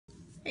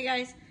Hey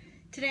guys,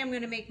 today I'm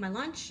going to make my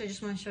lunch. I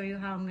just want to show you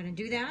how I'm going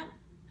to do that.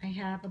 I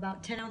have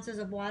about 10 ounces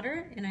of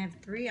water and I have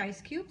 3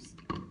 ice cubes.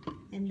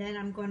 And then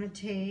I'm going to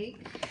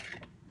take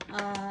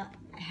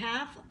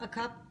half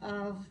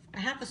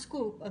a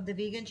scoop of the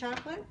vegan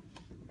chocolate.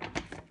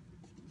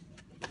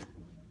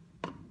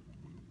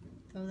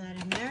 Throw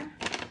that in there.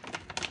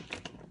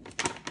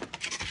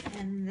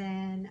 And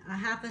then a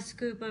half a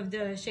scoop of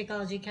the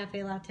Shakelogy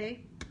cafe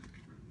latte.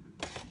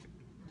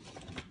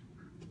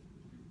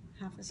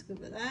 Half a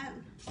scoop of that.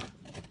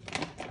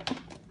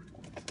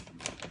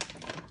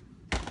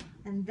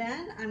 And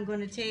then I'm going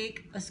to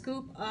take a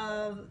scoop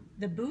of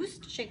the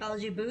Boost,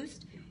 Shakelogy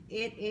Boost.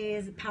 It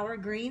is power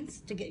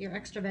greens to get your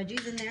extra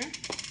veggies in there.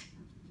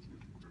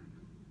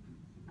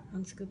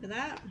 1 scoop of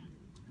that.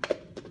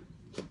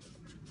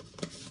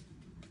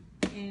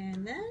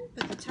 And then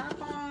put the top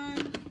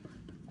on.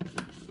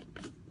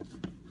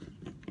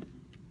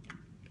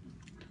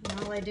 And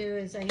all I do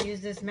is I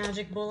use this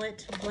Magic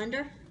Bullet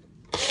blender.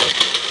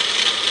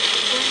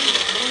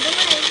 Blend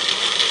away.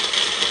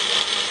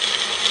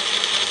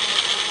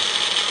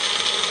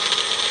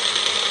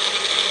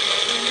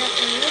 Blend up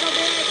a little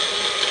bit.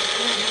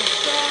 Add my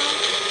straw.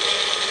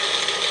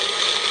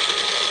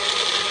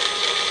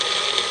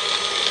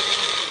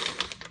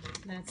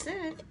 That's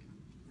it.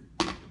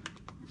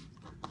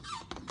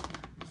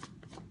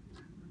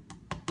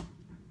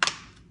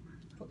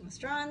 Put my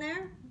straw in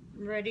there.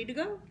 I'm ready to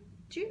go.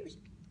 Cheers.